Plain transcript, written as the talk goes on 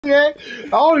Yeah, I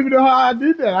don't even know how I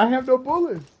did that. I have no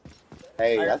bullets.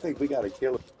 Hey, I, I think we gotta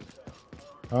kill it.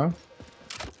 huh?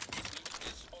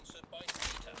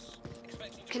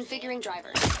 Configuring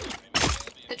drivers.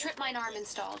 The trip mine arm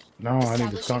installed. No, I need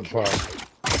the Establishing skunk part.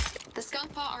 connection. The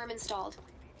skunk paw arm installed.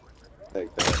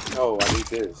 Take that. No, I need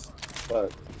this. Fuck.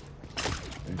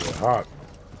 Need that hot.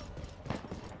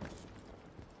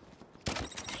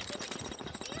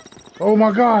 Oh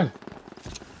my God!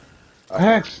 A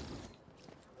hex.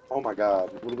 Oh my God.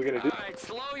 What are we gonna do? Alright,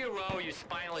 slow your roll, you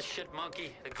spineless shit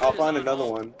monkey. The I'll grid is find on another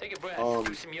hold. one. Take a breath,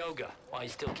 do some yoga while you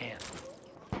still can.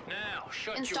 Now,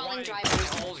 shut Installing your whining drivers.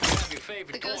 holes, grab your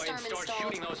favorite The toy, ghost and arm start installed.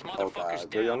 shooting those Oh motherfuckers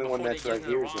God. The down only one before they that's get right into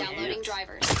the here is wrong right here. Downloading hands.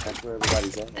 drivers. That's where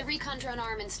everybody's at. The recon drone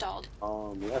arm installed.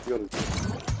 We have to go to.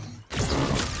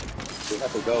 We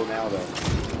have to go now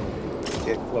though.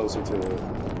 Get closer to it.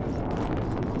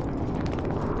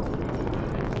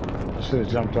 I should have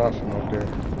jumped off from up there.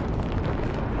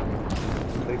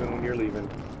 Leaving when you're leaving.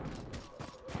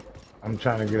 I'm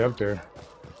trying to get up there.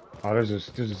 Oh, there's a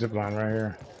zip line right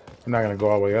here. I'm not gonna go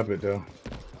all the way up it though.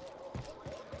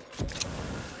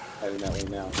 Heading that way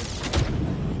now.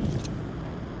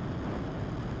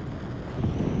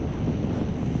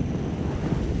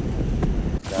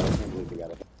 God, I can't believe we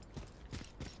got it.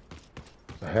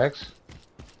 The hex?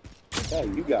 Yeah,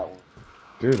 you got one.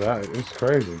 Dude, it's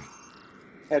crazy.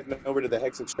 Heading over to the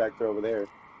hex extractor over there.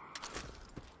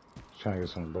 Trying to get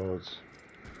some bullets.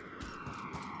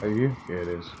 Are you? Yeah, it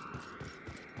is.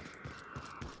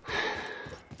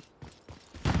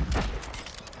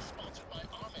 Sponsored by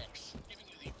Amex, giving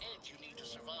you the edge you need to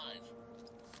survive.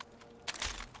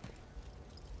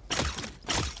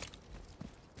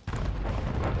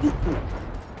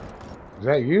 Is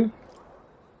that you?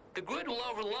 The grid will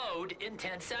overload in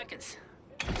 10 seconds.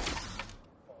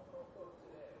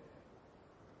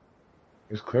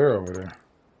 It's clear over there.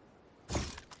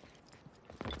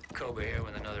 Cobra here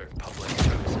with another public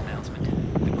service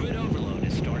announcement. The grid overload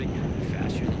is starting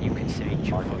faster than you can say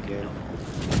your fucking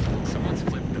no. Someone's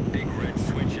flipped the big red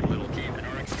switch in Little Keep and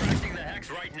are extracting the hex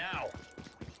right now.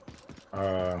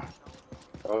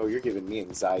 Oh, you're giving me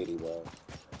anxiety, bro.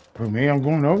 For me, I'm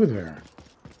going over there.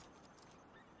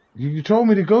 You told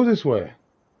me to go this way.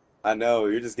 I know,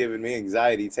 you're just giving me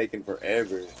anxiety, taking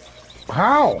forever.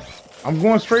 How? I'm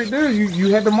going straight there.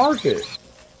 You had to mark it.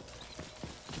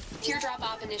 Teardrop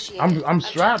op initiated. I'm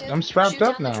strapped. Objective, I'm strapped shoot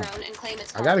up down the now. drone and claim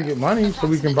its I gotta cargo. get money so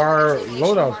we can Approximate buy our target's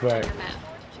location loadouts marked on back. your map.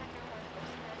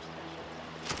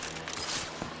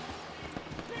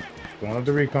 Going up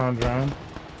the recon drone.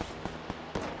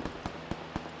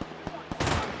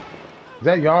 Is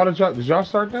that y'all that did y'all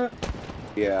start that?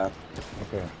 Yeah.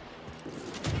 Okay.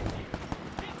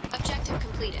 Objective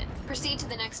completed. Proceed to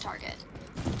the next target.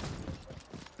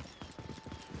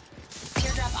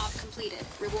 Teardrop op completed.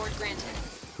 Reward granted.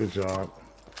 Good job.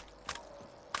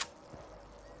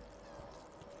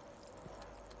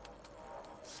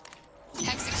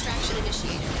 Hex extraction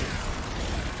initiated.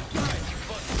 Alright, you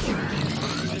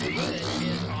fucking the grid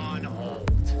is on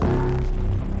hold.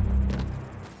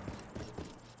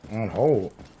 On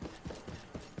hold.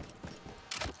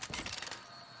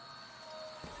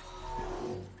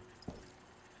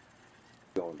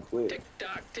 Going quick. Tick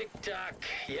tock, tick tock.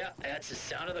 Yeah, that's the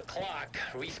sound of the clock.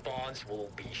 Respawns will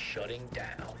be shutting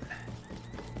down.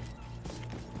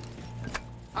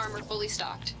 Armor fully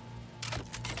stocked.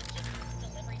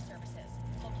 Delivery services.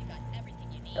 Hope you got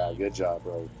everything you need. Yeah, good job,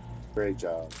 bro. Great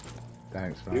job.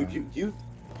 Thanks, man. Dude,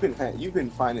 you've been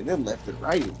finding them left and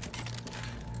right.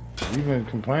 You've been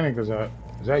complaining because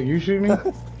is that you shooting me?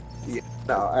 Yeah.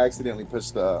 No, I accidentally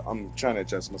pushed the. I'm trying to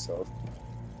adjust myself.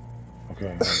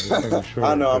 Okay. Just making sure,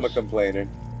 I know I'm a because- complainer.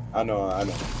 I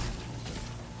know.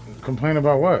 Complain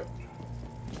about what?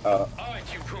 Alright,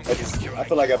 you boom. I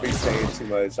feel like I be saying too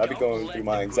much. I be going through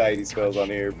my anxiety spells on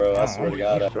here, bro. I swear to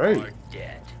God. I'm straight.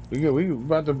 Dead. We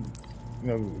about to,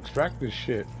 extract this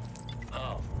shit.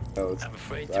 Oh, No, it's I'm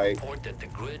afraid right. to report that the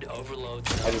grid overloads.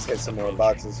 I just hit some more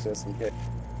boxes just in case.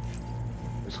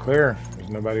 It's clear. There's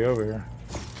nobody over here.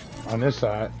 On this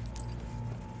side.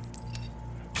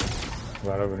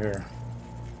 Right over here.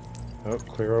 Oh,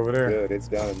 clear over there. Good, it's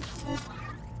done.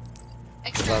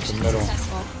 Extraction middle.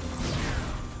 successful.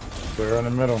 Clear in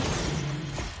the middle.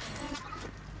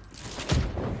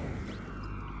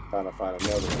 Trying to find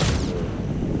another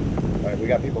one. Alright, we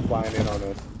got people flying in on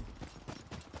us.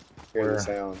 Hear Where? the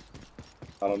sound.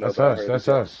 I don't know. That's if I us. heard That's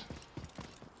the- us.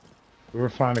 We were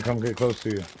fine to come get close to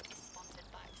you. Sponsored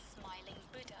by Smiling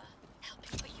Buddha.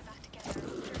 Helping put you back together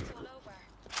after it's all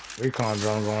over. Recon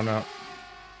drone going up.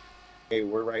 Hey,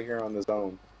 we're right here on the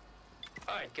zone.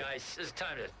 Alright, guys, it's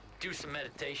time to do some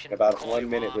meditation. In about Call 1 your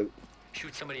minute. mom,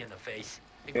 shoot somebody in the face.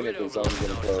 The Finish grid the overload zone's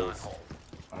getting zone is on close. hold.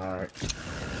 Alright.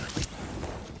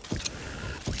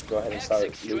 Go ahead and Hex start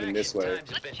moving this extraction way. times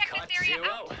have Let's been check cut this area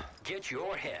zero. out. Get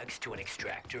your hex to an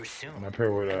extractor soon. I'm up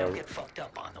here with And don't get fucked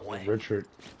up on the way. Richard.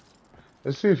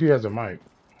 Let's see if he has a mic.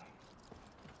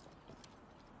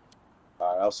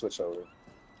 Alright, I'll switch over.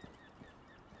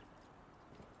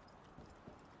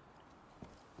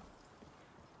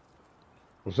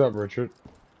 What's up, Richard?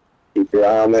 Keep your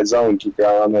eye on that zone. Keep your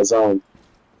eye on that zone.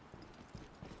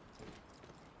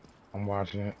 I'm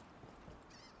watching it.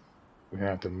 We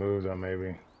have to move though,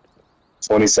 maybe.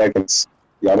 20 seconds.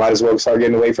 Y'all might as well start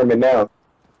getting away from it now.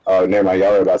 Oh, never mind.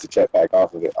 Y'all are about to jet back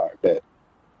off of it. Alright, bet.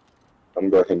 I'm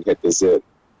going to go ahead and hit this zip.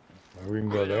 Maybe we can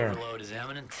go Grid there. overload is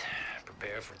imminent.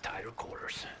 Prepare for tighter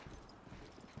quarters.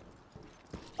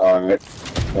 Alright.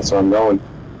 That's where I'm going.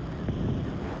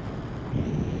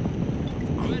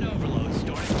 Grid overload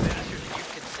starting faster than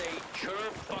you can say chur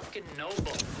fucking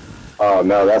noble. Oh,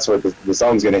 no. That's where the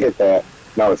zone's going to hit that.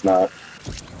 No, it's not.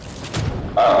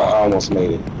 Oh, I almost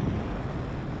made it.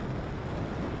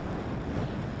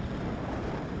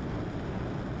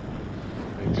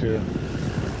 Me too.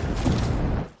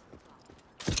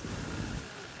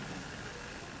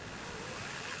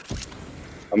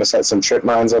 I'm going to set some trip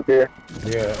mines up here.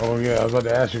 Yeah, oh yeah, I was about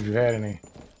to ask you if you had any.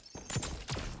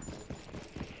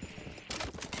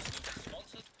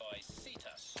 Sponsored by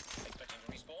Cetus. Expecting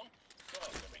to respawn? Not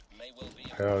after it may well be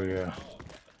Hell yeah. our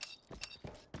weapons.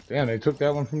 Damn, they took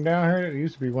that one from down here? There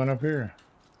used to be one up here.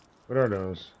 What are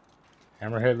those?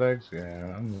 Hammerhead legs?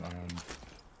 Yeah,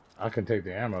 I can take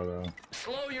the ammo though.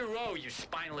 Slow your roll, you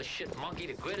spineless shit monkey.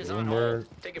 The grid is Bloomberg. on hold.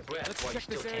 Take a breath Let's while you check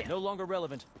still this area. can. No longer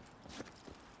relevant.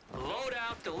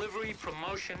 Loadout delivery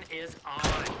promotion is on.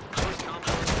 First come,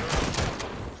 first served.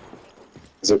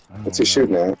 Is it, what's he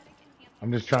shooting at?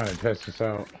 I'm just trying to test this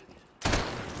out.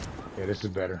 Yeah, this is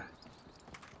better.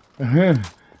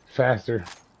 Faster.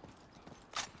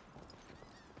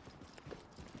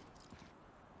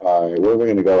 Alright, where are we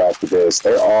going to go after this?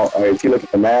 They're all, if you look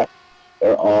at the map,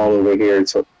 they're all over here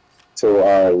to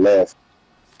our left.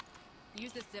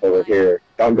 Use the zip Over line. here.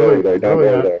 Don't go over there. Don't go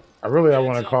over there. I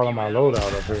want Heads to call up, on my you loadout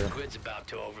animals. up here. Grid's about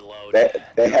to overload.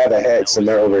 They have a hex and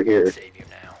they're over here. Save you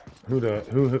now.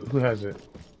 Who has it?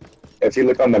 If you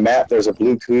look on the map, there's a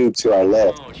blue cube to our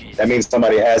left. Oh, Jesus. That means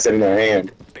somebody has it in their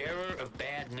hand. Bearer of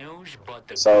bad news, but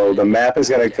the So the map is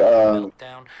gonna,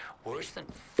 meltdown worse than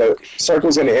the Fukushima.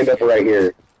 circle's gonna end up right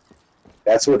here.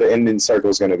 That's where the ending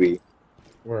circle's gonna be.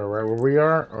 Where, right where we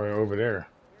are, or over there?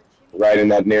 Right in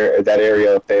that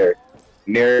area up there.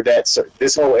 Near that,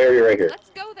 this whole area right here. Let's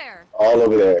go there. All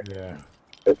over there. Yeah.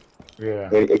 Yeah.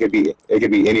 It could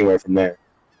be anywhere from there.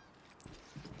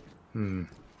 Hmm.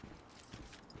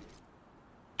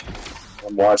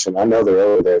 I'm watching. I know they're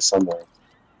over there somewhere.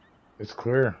 It's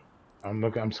clear.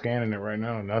 I'm scanning it right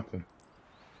now. Nothing.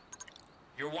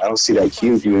 I don't see that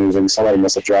cube moving. Somebody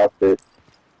must have dropped it.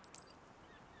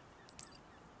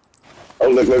 Oh,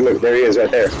 look. There he is right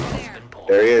there.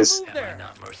 There he is. Am I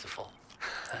not merciful?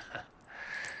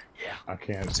 Yeah. I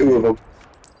can't. Two of them.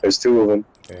 There's two of them.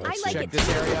 Yeah, I let's like see. Check this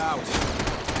area out.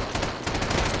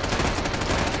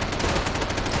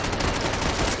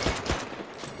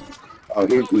 Oh,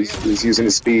 he's using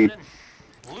his speed.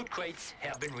 Loot crates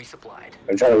have been resupplied.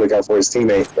 I'm trying to look out for his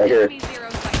teammate right here. Enemy zero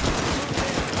sight.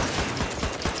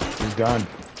 He's done.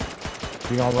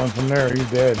 He don't run from there. He's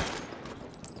dead.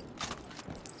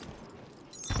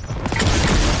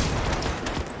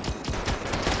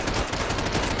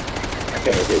 I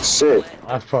can't get shit.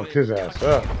 I fucked his ass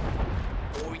up.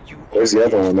 Where's the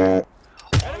other one at?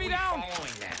 Enemy down.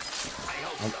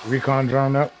 Recon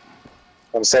drone up.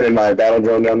 I'm sending my battle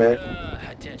drone down there.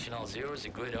 Attention all zeros, a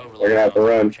grid overload. We're gonna have to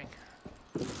run. approaching.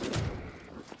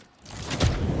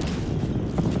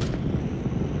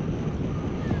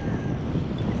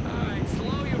 Alright,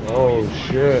 slow your roll, Oh you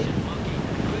shit. monkey.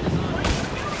 Grid is on.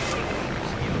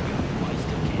 While you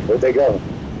still can. Where'd they go?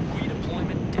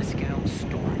 Redeployment discount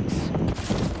starts.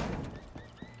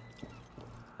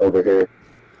 Over here.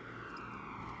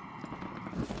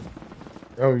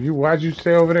 Oh, why'd you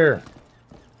stay over there?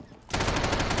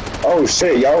 Oh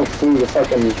shit, y'all flew the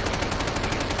fucking...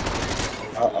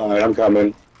 Alright, I'm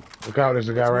coming. Look out, there's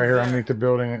a guy right here underneath the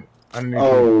building. Underneath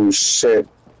Oh shit.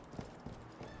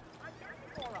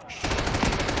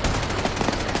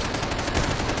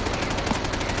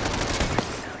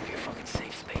 Your fucking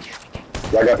safe space, shrinking.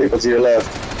 Y'all got people to your left.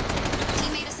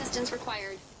 Teammate assistance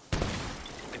required.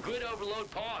 The grid overload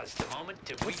paused a moment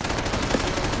to Alert.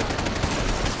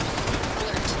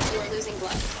 You are losing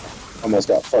blood. Almost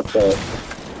got fucked up.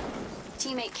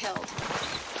 Teammate killed.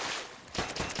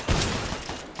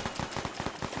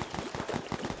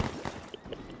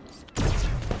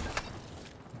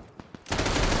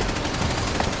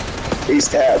 He's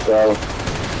tapped, bro.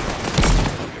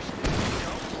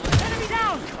 Enemy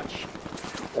down!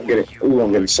 I'm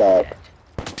getting shot.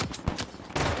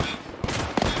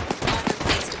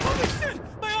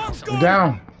 My arm's We're gone!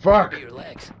 down. Fuck. Your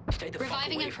legs. Stay the fuck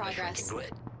Reviving away in from the progress. shrinking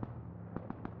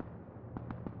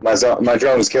grid. My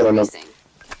drone is killing him. Missing.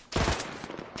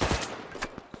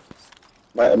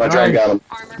 My drone got him.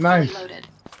 Armor Nice. fully loaded.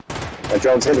 My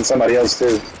drone's hitting somebody else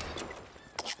too.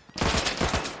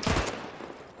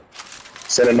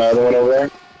 Sending my other one over there.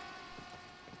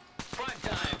 Prime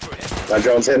time for him. My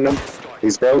drone's hitting him.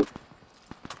 He's broke.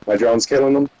 My drone's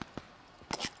killing him.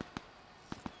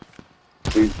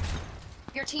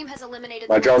 Your team has eliminated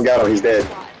My the drone got him, he's dead.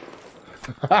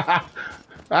 squad.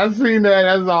 I've seen that.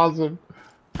 That's awesome.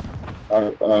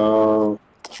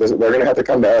 They're gonna have to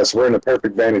come to us. We're in a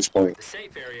perfect vantage point. The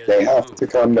safe area is They have removed. to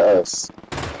come to us.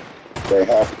 They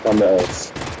have to come to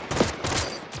us.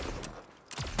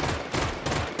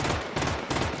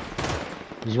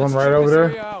 There's one right over there.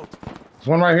 There's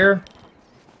one right here.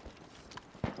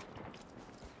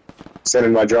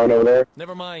 Sending my drone over there.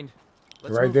 Never mind.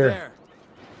 Let's Right move there.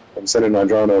 I'm sending my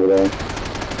drone over there.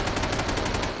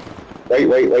 Wait.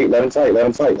 Let him fight. Let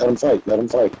him fight. Let him fight. Let him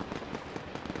fight.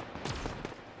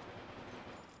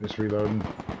 Just reloading.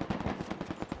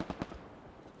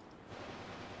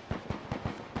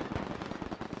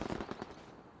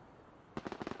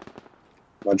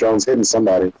 My drone's hitting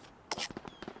somebody.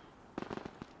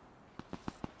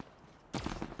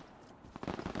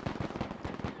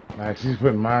 Max, he's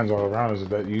putting mines all around us. Is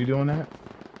that you doing that?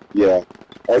 Yeah.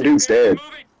 Our dude's dead.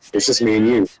 Moving. It's Stay just me and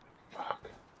you. Fuck.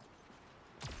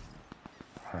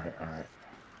 Alright, alright.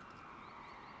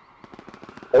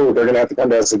 Oh, they're gonna have to come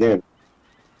to us again.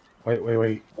 Wait.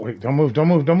 Don't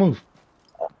move.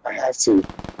 I have to.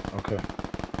 Okay.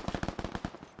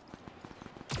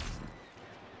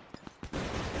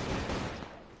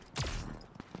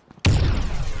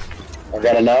 I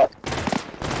got a knock.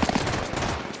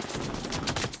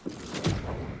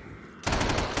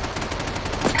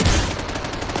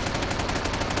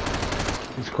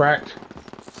 He's cracked.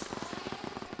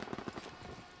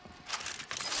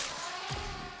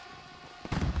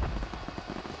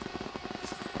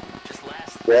 Just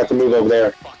last We have to move over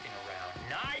there. fucking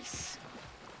around. Nice.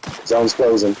 Zone's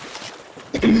closing.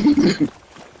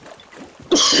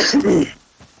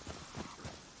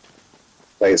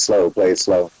 Play it slow. Play it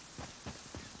slow.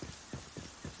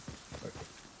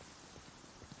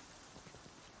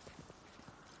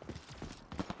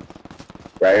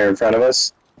 Right here in front of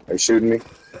us. They're shooting me.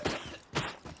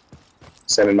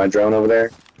 Sending my drone over there.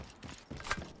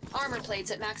 Armor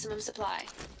plates at maximum supply.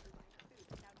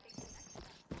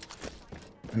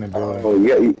 In the building. Oh,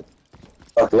 yeah.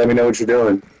 Fuck, let me know what you're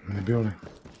doing. In the building.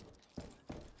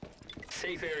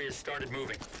 Safe areas started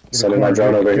moving. Get a Sending my corner,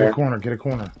 drone over get here. a corner. Get a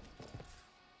corner.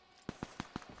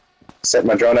 Set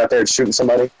my drone out there. It's shooting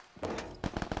somebody.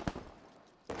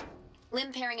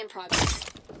 Limb pairing in progress.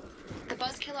 The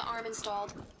Buzzkiller arm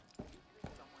installed.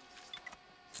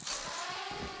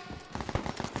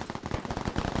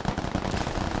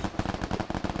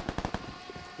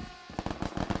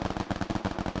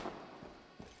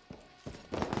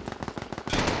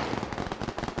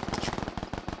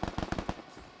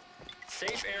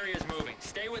 Safe areas moving.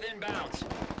 Stay within bounds.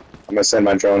 I'm gonna send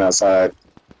my drone outside.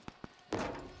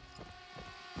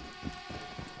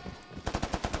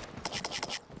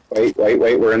 Wait.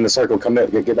 We're in the circle. Come in.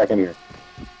 Get back in here.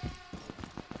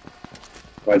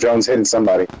 My drone's hitting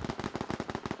somebody.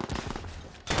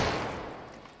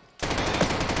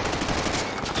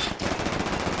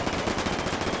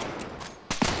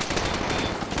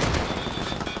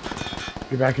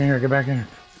 Get back in here. Get back in here.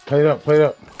 Play it up. Play it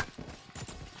up.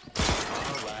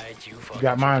 Alright, you fucking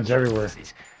got mines chicken everywhere.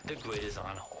 pussies. The grid is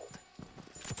on hold.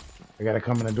 They gotta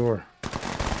come in the door.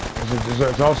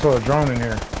 There's also a drone in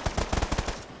here.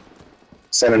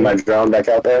 Sending my drone back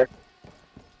out there.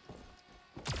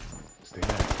 Stay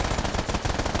back.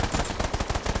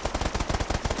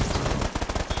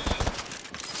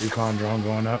 Recon drone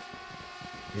going up.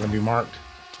 You're gonna be marked.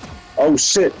 Oh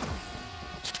shit.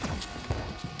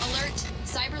 Alert!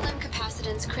 Cyber limb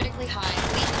capacitance critically high.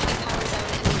 Leave high power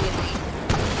zone immediately.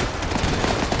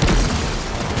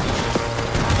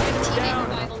 Teammate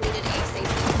revival needed ASAP.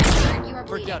 Alert, you are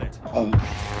bleeding. Forget it.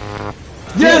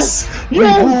 Yes! We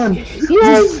won!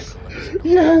 Yes!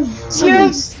 Yes!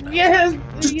 Yes!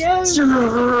 Yes!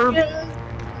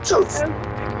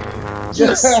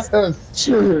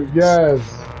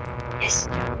 Yes!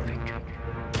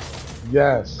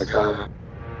 Yes.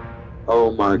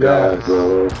 Oh my god,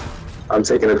 bro. I'm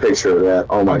taking a picture of that.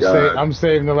 Oh my god. I'm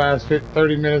saving the last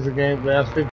 30 minutes of game, last 15